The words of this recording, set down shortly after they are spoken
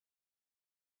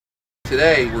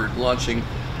Today we're launching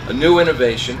a new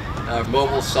innovation, a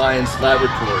mobile science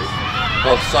laboratory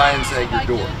called Science at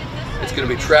Your Door. It's going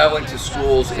to be traveling to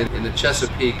schools in the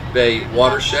Chesapeake Bay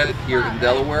watershed here in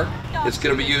Delaware. It's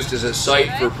going to be used as a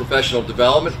site for professional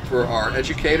development for our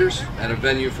educators and a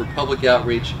venue for public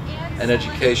outreach and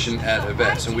education at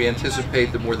events. And we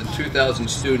anticipate that more than 2,000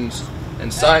 students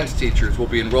and science teachers will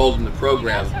be enrolled in the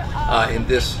program in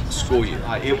this school year.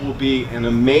 It will be an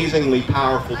amazingly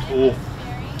powerful tool.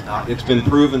 It's been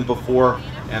proven before,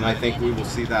 and I think we will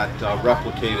see that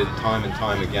replicated time and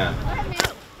time again.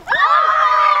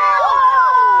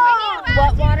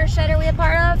 What watershed are we a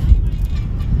part of?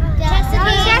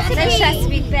 The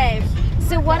Chesapeake Bay.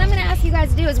 So what I'm going to ask you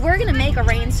guys to do is we're going to make a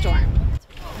rainstorm.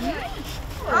 Right?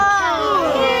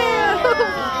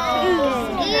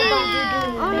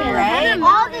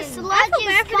 All the sludge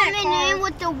is coming in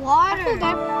with the water.